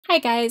Hi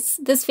guys,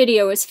 this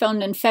video was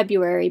filmed in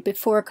February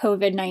before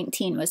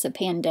COVID-19 was a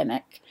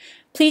pandemic.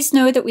 Please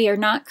know that we are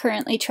not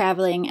currently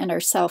traveling and are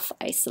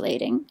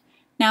self-isolating.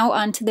 Now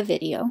on to the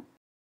video.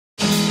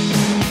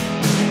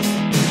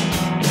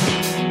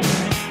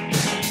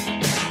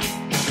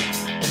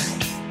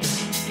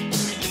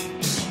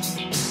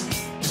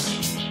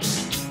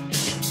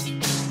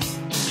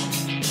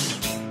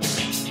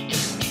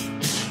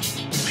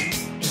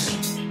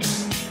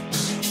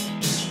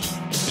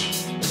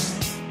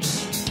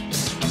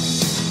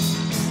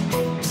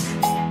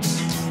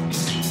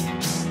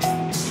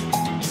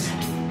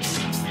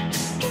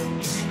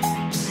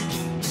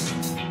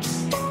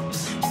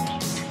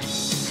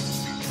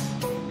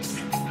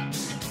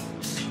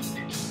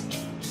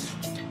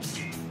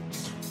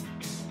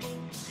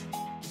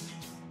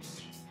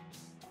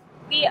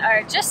 We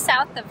are just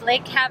south of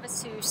Lake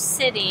Havasu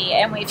City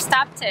and we've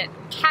stopped at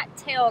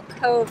Cattail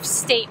Cove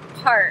State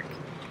Park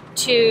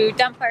to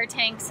dump our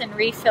tanks and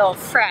refill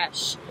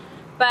fresh.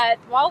 But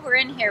while we're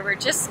in here, we're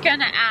just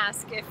gonna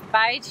ask if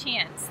by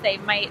chance they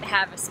might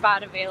have a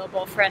spot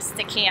available for us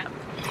to camp.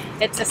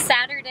 It's a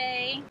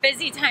Saturday,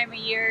 busy time of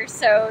year,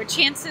 so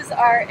chances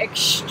are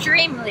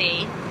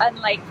extremely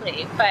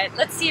unlikely, but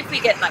let's see if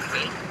we get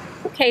lucky.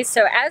 Okay,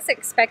 so as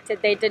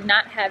expected, they did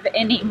not have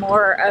any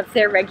more of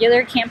their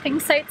regular camping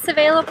sites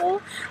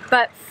available,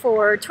 but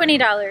for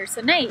 $20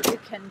 a night, you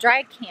can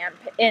dry camp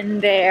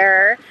in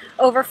their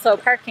overflow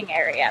parking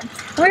area.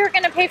 We were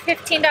going to pay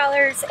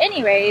 $15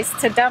 anyways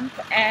to dump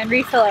and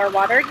refill our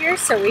water here,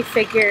 so we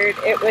figured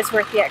it was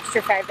worth the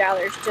extra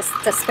 $5 just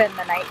to spend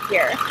the night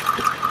here.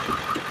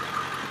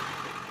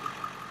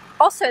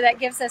 Also, that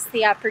gives us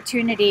the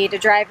opportunity to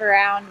drive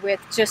around with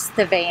just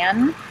the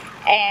van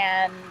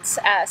and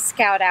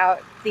scout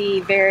out the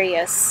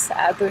various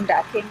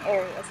boondocking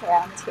areas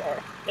around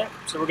here. Yeah,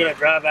 so we're going to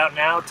drive out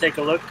now, take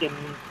a look, and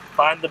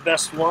find the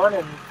best one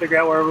and figure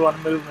out where we want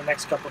to move in the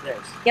next couple of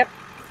days. Yep.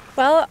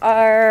 Well,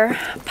 our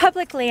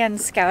public land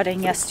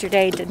scouting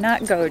yesterday did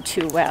not go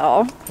too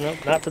well. No,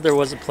 not that there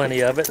wasn't plenty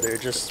of it, there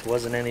just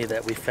wasn't any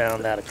that we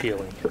found that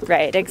appealing.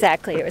 Right,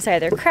 exactly. It was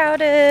either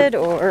crowded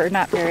or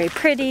not very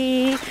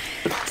pretty.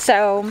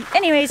 So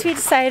anyways, we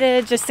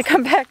decided just to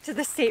come back to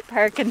the state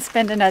park and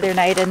spend another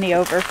night in the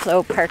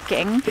overflow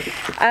parking.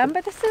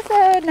 But this is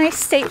a nice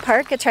state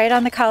park. It's right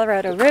on the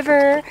Colorado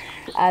River.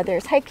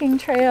 There's hiking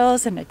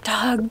trails and a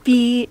dog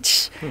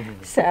beach.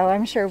 So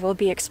I'm sure we'll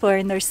be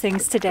exploring those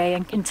things today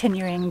and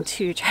continuing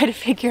to try to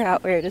figure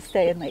out where to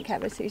stay in Lake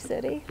Havasu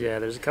City. Yeah,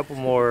 there's a couple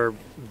more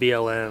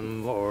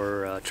BLM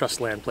or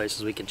trust land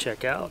places we can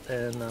check out,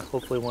 and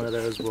hopefully one of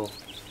those will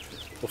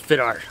fit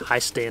our high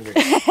standards.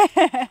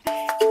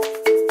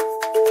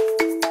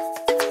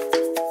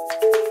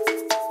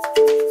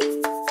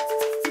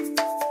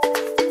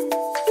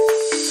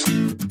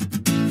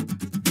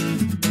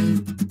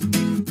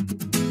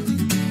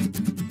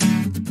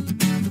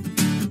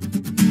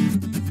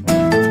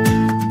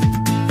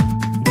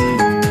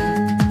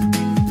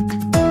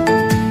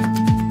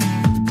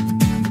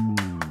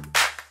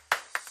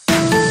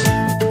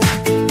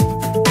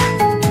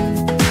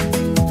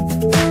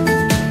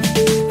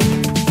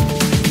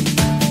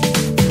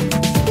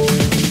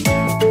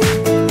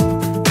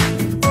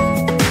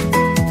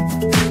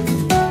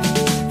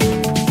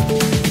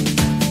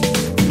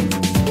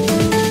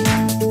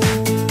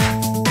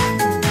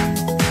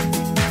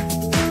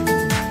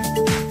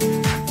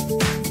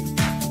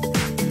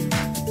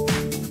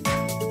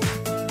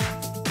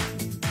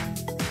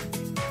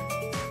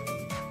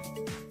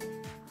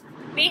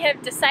 We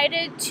have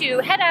decided to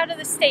head out of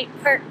the state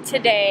park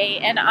today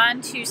and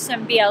onto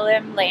some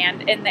BLM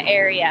land in the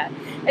area.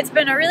 It's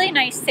been a really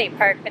nice state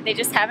park, but they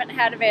just haven't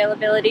had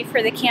availability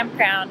for the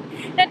campground.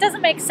 And it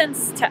doesn't make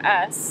sense to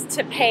us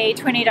to pay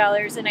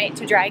 $20 a night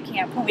to dry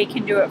camp when we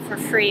can do it for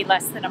free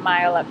less than a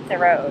mile up the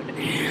road.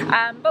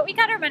 But we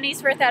got our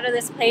money's worth out of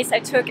this place. I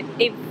took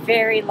a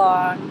very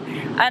long,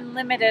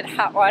 unlimited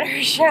hot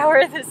water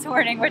shower this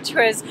morning, which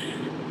was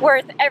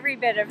worth every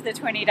bit of the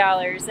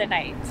 $20 a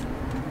night.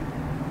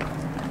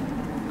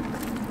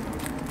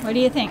 What do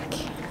you think?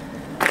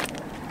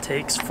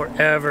 Takes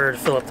forever to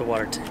fill up the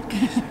water tank.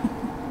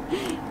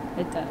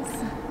 It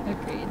does.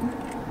 Agreed.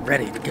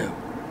 Ready to go.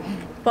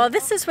 Well,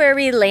 this is where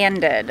we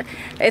landed.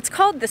 It's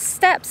called the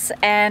Steps,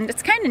 and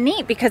it's kind of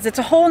neat because it's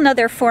a whole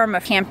nother form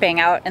of camping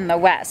out in the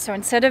west. So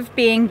instead of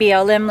being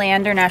BLM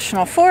land or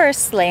National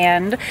Forest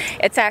land,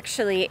 it's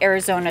actually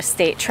Arizona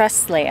State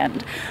Trust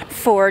land.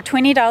 For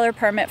 $20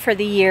 permit for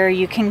the year,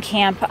 you can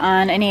camp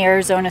on any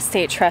Arizona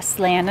State Trust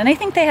land, and I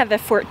think they have a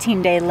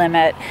 14-day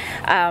limit,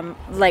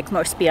 like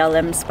most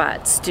BLM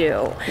spots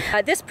do.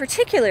 This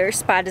particular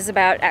spot is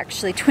about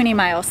actually 20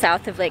 miles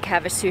south of Lake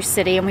Havasu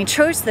City, and we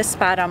chose this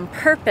spot on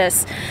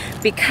purpose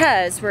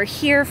because we're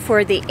here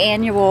for the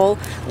annual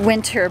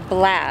Winter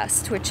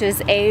Blast, which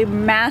is a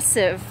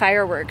massive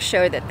fireworks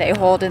show that they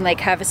hold in Lake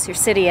Havasu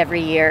City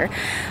every year.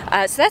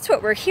 So that's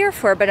what we're here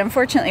for, but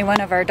unfortunately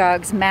one of our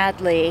dogs,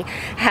 Madly,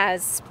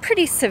 has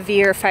pretty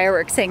severe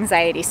fireworks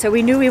anxiety, so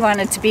we knew we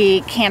wanted to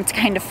be camped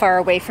kind of far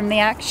away from the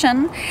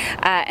action,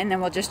 and then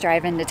we'll just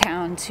drive into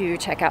town to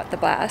check out the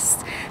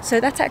blast. So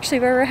that's actually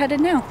where we're headed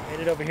now.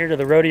 Headed over here to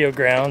the rodeo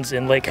grounds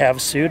in Lake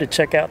Havasu to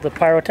check out the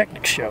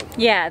Pyrotechnics show.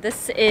 Yeah,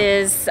 this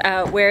is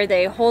where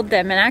they hold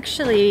them, and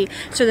actually,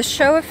 so the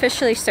show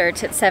officially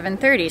starts at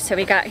 7:30, so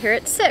we got here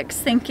at 6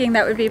 thinking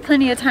that would be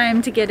plenty of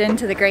time to get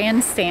into the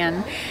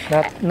grandstand.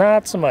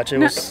 Not so much. It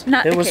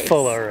was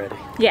full already.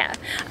 Yeah,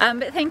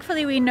 but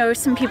thankfully we know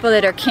some people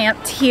that are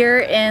camped here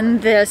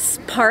in this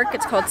park.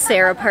 It's called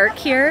Sarah Park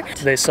here.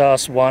 They saw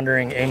us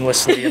wandering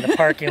aimlessly in the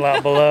parking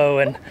lot below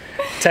and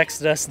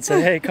texted us and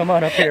said, hey, come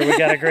on up here, we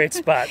got a great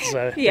spot.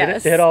 So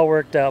yes. it all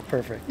worked out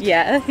perfect.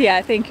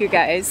 Yeah, thank you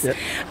guys. Yep.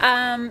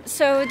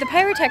 So the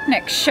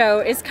Pyrotechnics show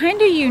is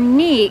kind of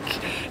unique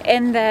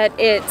in that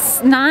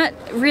it's not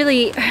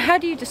really, how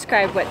do you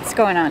describe what's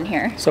going on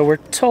here? So we're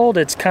told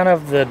it's kind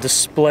of the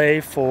display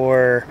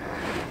for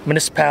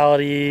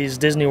municipalities,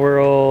 Disney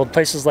World,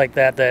 places like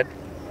that that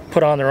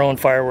put on their own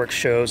fireworks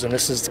shows, and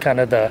this is kind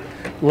of the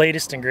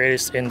latest and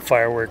greatest in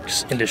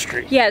fireworks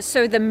industry. Yeah,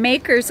 so the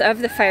makers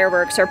of the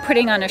fireworks are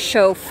putting on a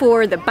show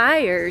for the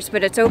buyers,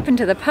 but it's open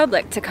to the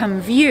public to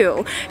come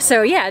view.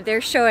 So yeah, they're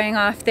showing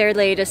off their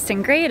latest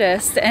and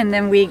greatest, and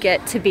then we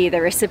get to be the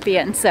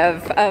recipients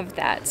of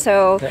that.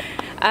 So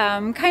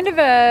kind of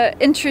a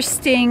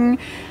interesting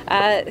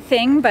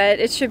thing, but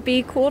it should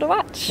be cool to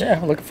watch. Yeah,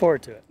 I'm looking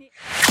forward to it.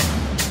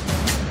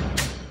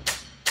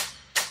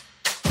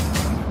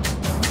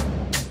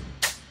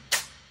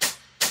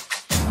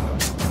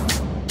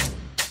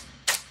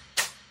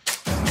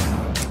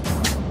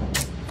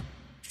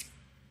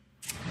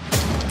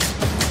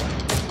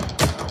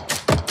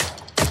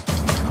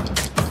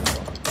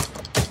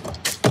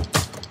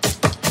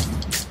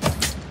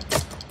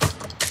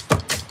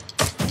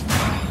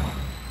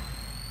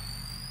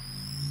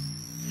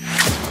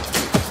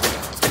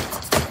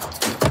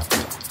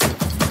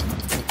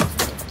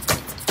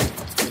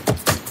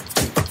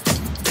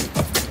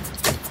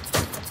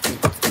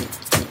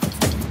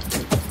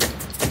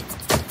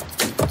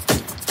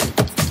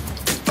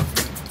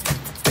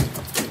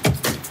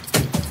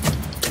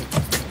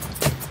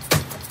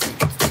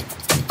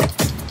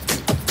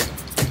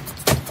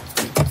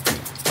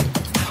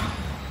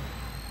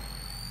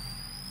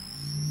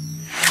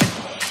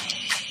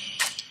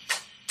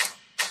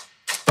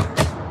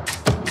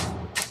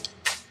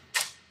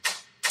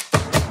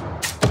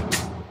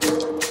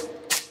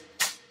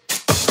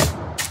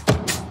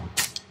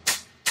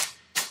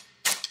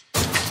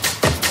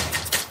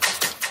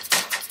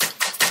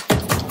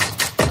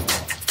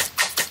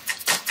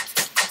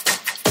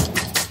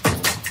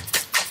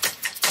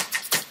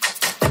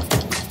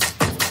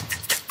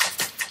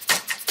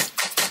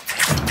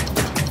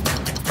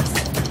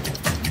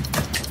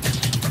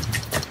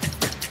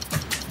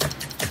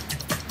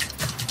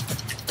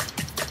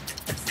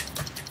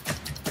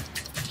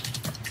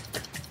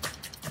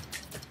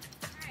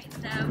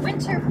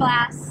 Winter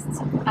Blast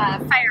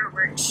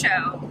fireworks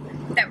show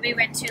that we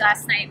went to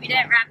last night. We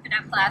didn't wrap it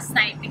up last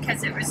night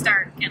because it was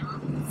dark,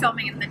 and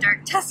filming in the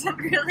dark doesn't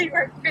really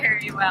work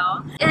very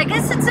well. I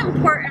guess it's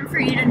important for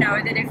you to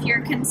know that if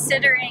you're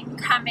considering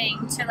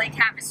coming to Lake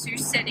Havasu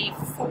City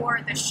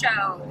for the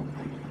show,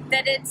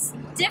 that it's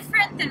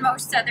different than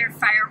most other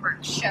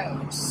fireworks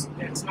shows.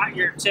 It's not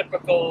your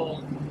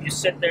typical, you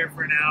sit there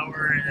for an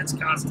hour and it's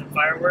constant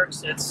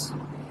fireworks.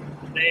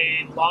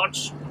 They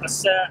launch a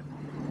set,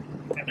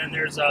 and then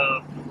there's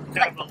a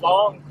kind of a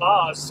long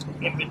pause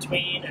in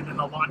between, and then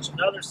they'll launch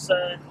another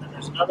set, and then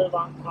there's another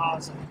long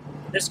pause. And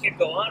this can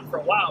go on for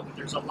a while, but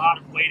there's a lot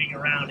of waiting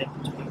around in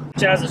between,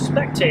 which as a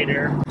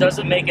spectator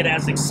doesn't make it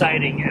as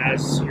exciting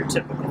as your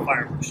typical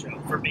fireworks show,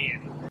 for me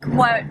anyway.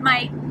 What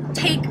might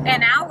take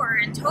an hour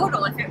in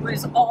total if it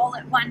was all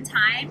at one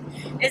time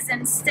is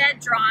instead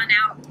drawn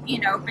out,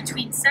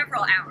 between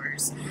several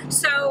hours.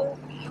 So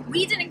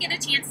we didn't get a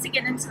chance to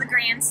get into the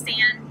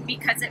grandstand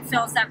because it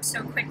fills up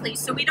so quickly,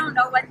 so we don't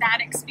know what that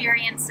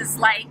experience is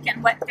like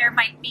and what there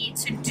might be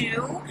to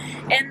do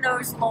in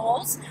those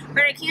lulls.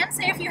 But I can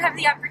say if you have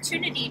the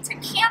opportunity to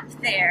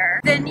camp there,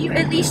 then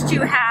at least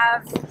you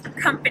have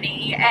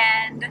company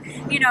and,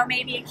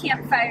 maybe a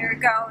campfire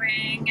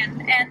going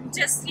and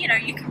just, you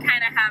can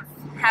kind of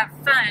have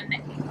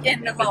fun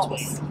in the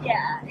lulls.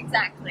 Yeah,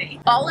 exactly.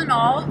 All in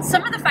all,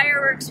 some of the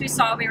fireworks we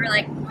saw, we were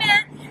like,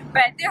 meh.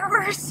 But there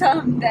were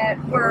some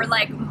that were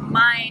like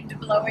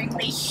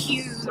mind-blowingly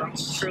huge. Some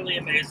truly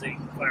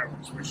amazing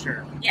fireworks, for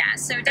sure. Yeah,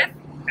 so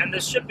and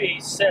this should be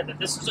said that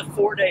this is a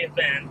 4-day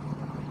event.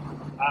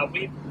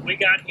 We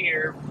got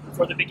here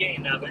for the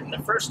beginning of it, and the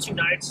first 2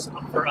 nights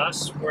for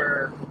us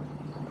were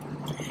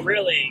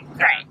really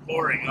kind of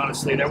boring,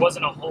 honestly. There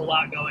wasn't a whole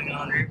lot going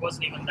on. There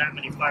wasn't even that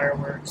many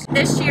fireworks.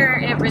 This year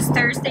it was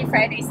Thursday,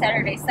 Friday,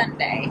 Saturday,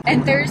 Sunday.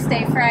 And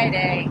Thursday,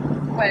 Friday,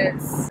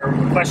 was...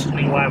 We're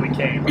questioning why we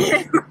came.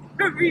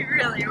 We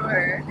really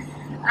were.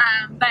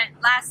 But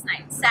last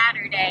night,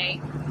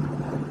 Saturday,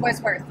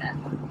 was worth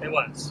it. It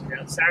was.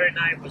 Yeah, Saturday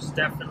night was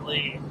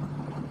definitely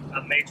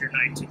a major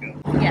night to go.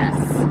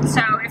 Yes.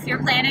 So if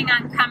you're planning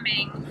on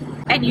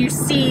coming and you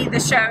see the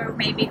show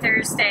maybe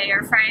Thursday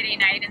or Friday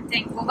night and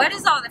think, well, what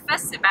is all the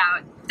fuss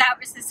about? That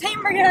was the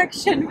same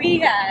reaction we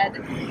had.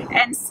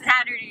 And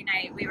Saturday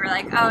night we were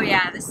like, oh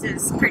yeah, this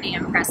is pretty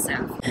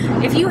impressive.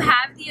 If you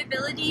have the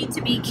ability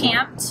to be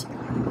camped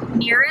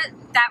near it,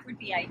 that would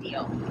be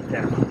ideal.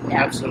 Yeah,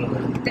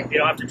 absolutely. You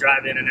don't have to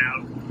drive in and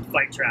out,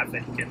 fight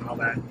traffic and all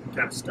that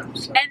kind of stuff.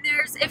 So. And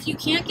there's, if you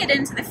can't get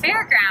into the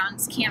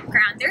fairgrounds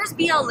campground, there's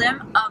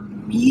BLM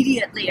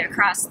immediately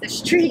across the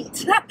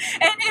street.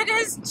 And it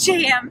is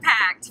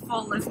jam-packed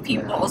full of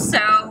people,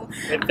 so...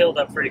 It filled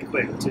up pretty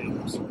quick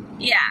too. So.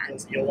 Yeah.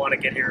 You'll want to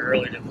get here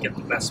early to get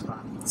the best spot.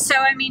 So,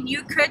 I mean,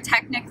 you could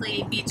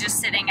technically be just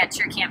sitting at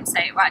your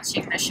campsite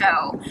watching the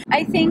show.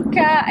 I think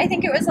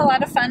it was a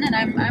lot of fun, and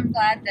I'm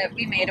glad that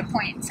we made a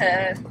point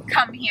to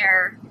come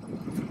here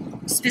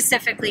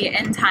specifically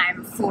in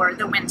time for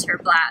the Winter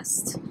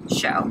Blast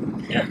show.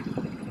 Yeah.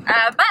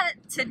 But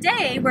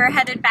today we're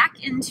headed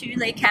back into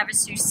Lake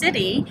Havasu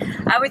City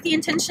with the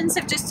intentions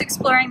of just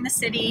exploring the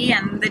city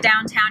and the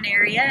downtown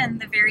area and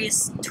the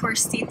various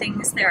touristy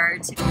things there are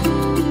to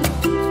do.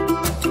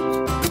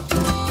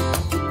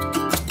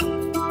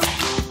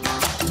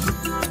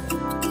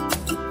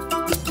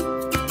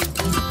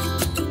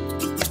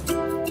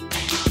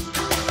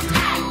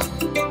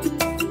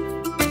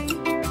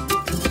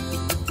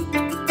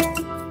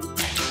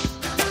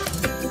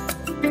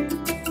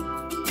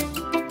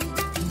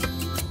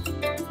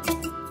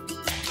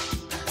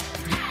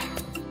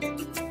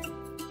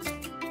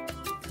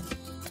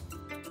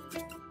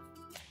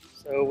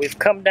 So we've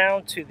come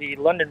down to the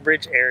London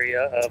Bridge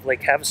area of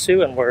Lake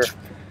Havasu, and we're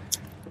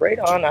right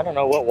on, I don't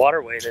know what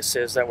waterway this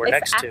is that we're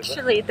next to. It's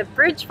actually the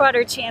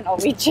Bridgewater Channel.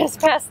 We just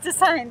passed a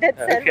sign that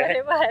said what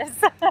it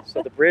was.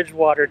 So the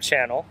Bridgewater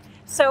Channel.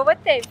 So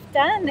what they've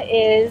done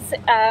is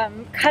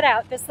cut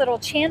out this little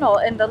channel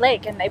in the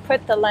lake, and they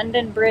put the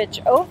London Bridge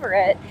over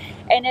it,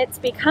 and it's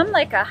become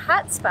like a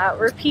hot spot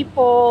where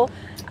people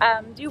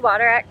do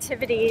water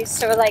activities.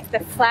 So like the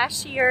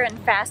flashier and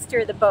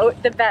faster the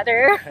boat, the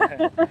better.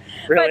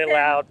 Really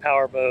loud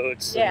power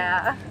boats.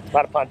 Yeah. A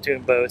lot of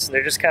pontoon boats. And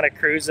they're just kind of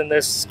cruising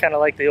this, kind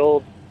of like the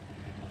old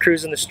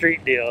cruising the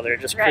street deal. They're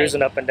just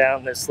cruising up and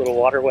down this little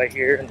waterway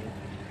here, and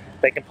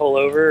they can pull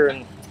over,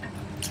 and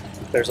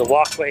there's a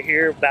walkway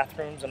here,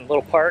 bathrooms and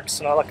little parks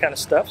and all that kind of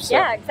stuff. So.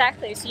 Yeah,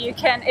 exactly. So you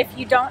can, if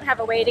you don't have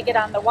a way to get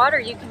on the water,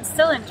 you can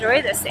still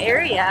enjoy this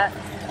area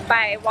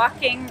by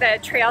walking the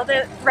trail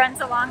that runs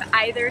along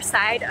either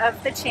side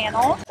of the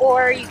channel,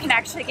 or you can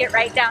actually get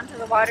right down to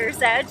the water's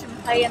edge and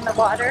play in the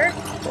water.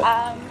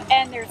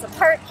 And there's a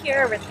park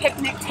here with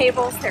picnic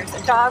tables. There's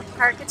a dog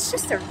park. It's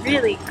just a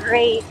really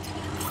great,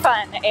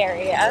 fun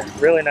area.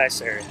 Really nice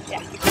area.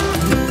 Yeah.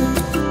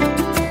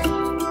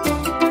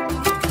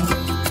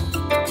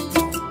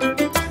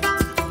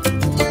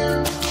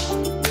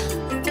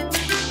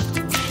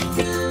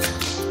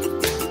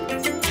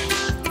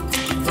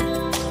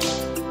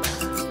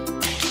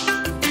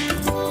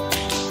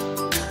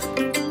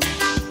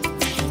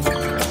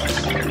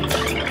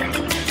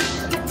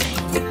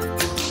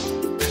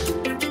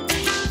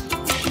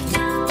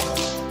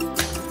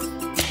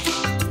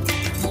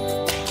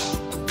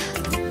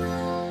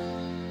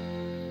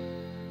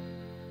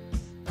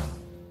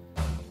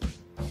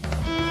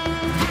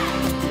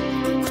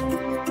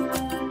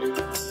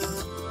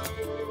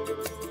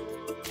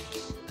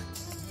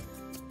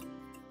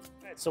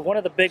 So one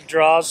of the big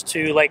draws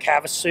to Lake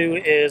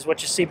Havasu is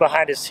what you see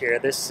behind us here.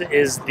 This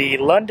is the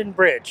London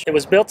Bridge. It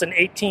was built in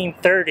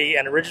 1830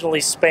 and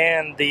originally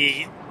spanned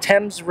the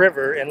Thames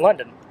River in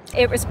London.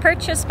 It was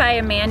purchased by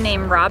a man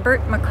named Robert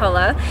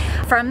McCullough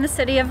from the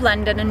city of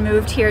London and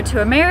moved here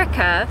to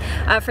America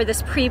for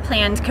this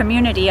pre-planned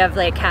community of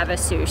Lake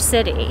Havasu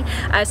City.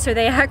 So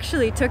they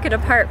actually took it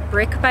apart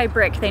brick by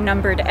brick. They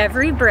numbered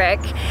every brick,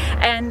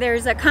 and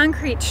there's a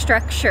concrete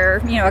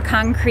structure, you know, a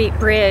concrete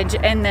bridge,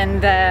 and then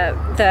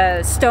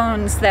the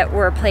stones that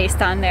were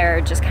placed on there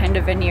are just kind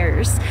of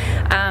veneers.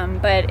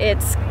 But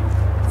it's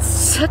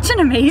such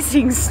an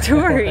amazing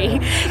story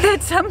that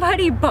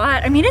somebody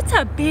bought. I mean, it's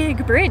a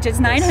big bridge. It's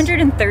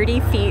 930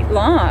 feet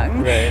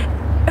long. Right.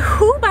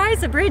 Who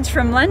buys a bridge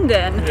from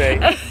London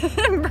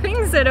and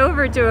brings it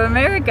over to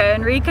America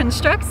and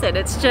reconstructs it?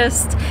 It's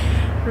just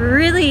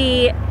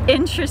really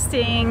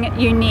interesting,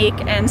 unique,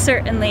 and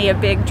certainly a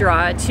big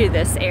draw to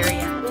this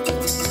area.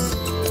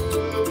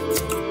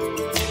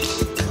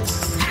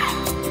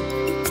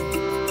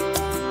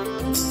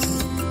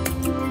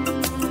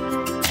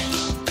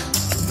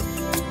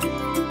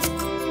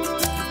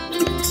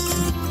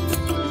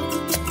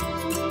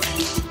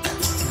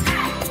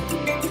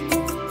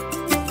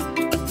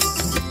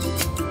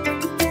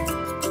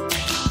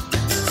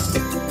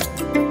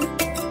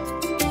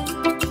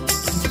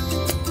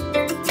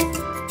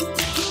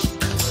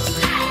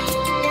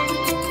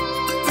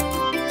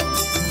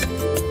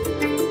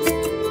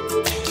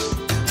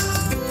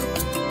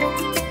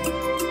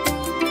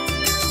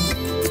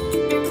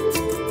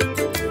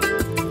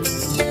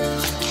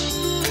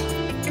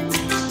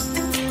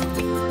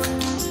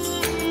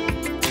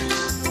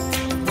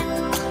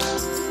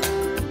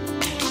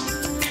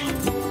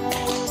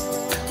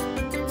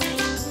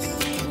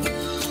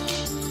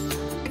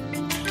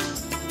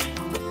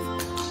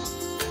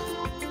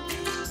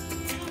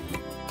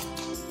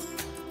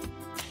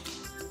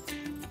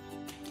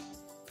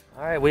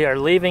 All right, we are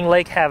leaving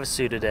Lake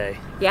Havasu today.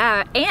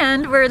 Yeah,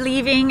 and we're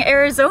leaving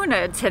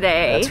Arizona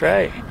today. That's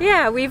right.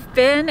 Yeah, we've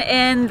been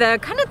in the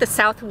kind of the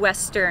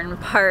southwestern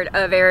part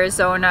of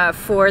Arizona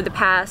for the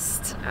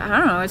past, I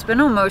don't know, it's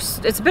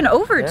been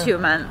over 2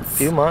 months. A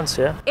few months,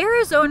 yeah.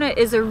 Arizona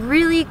is a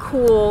really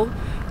cool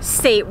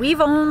state. We've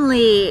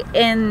only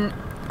in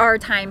our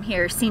time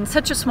here seen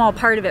such a small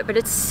part of it, but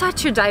it's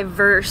such a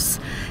diverse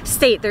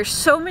state. There's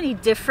so many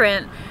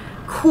different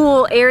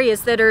cool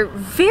areas that are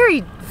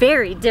very,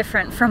 very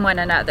different from one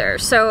another.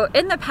 So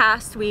in the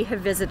past we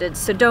have visited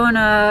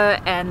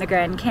Sedona and the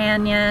Grand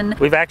Canyon.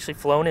 We've actually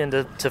flown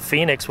into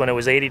Phoenix when it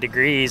was 80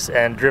 degrees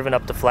and driven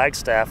up to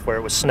Flagstaff where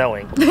it was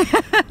snowing.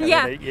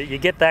 Yeah. I mean, you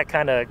get that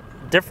kind of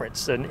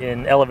difference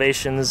in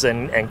elevations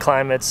and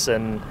climates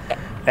and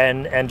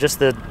just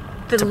the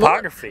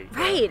topography.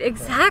 Right,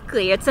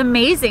 exactly. It's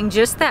amazing.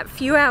 Just that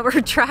few-hour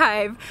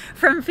drive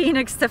from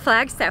Phoenix to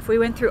Flagstaff, we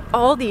went through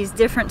all these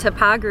different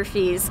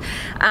topographies.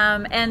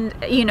 And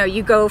you know,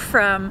 you go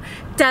from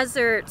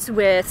deserts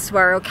with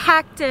saguaro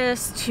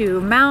cactus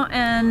to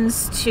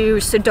mountains to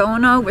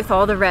Sedona with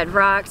all the red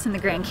rocks and the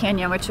Grand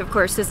Canyon, which of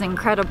course is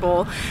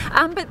incredible.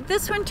 But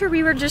this winter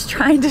we were just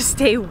trying to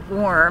stay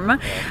warm.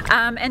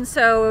 And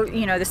so,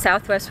 you know, the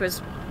Southwest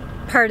was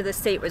part of the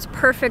state was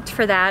perfect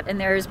for that,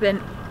 and there's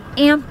been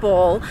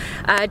ample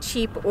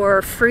cheap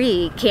or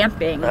free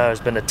camping. There's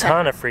been a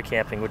ton of free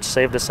camping, which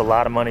saved us a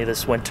lot of money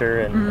this winter,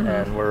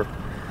 and we're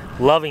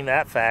loving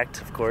that fact,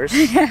 of course.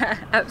 Yeah,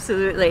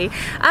 absolutely.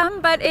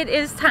 But it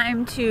is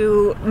time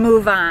to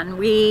move on.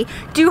 We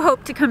do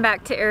hope to come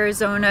back to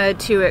Arizona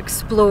to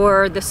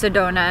explore the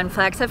Sedona and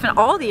Flagstaff and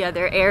all the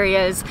other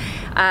areas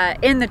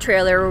in the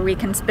trailer where we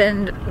can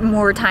spend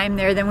more time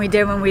there than we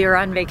did when we were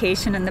on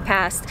vacation in the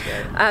past.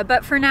 Right.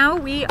 But for now,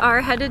 we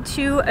are headed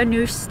to a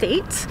new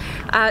state.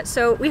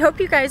 So we hope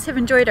you guys have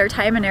enjoyed our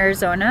time in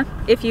Arizona.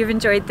 If you've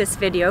enjoyed this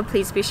video,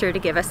 please be sure to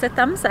give us a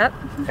thumbs up.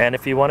 And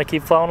if you want to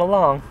keep following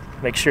along,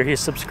 make sure you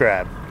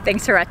subscribe.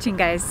 Thanks for watching,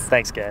 guys.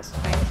 Thanks, guys.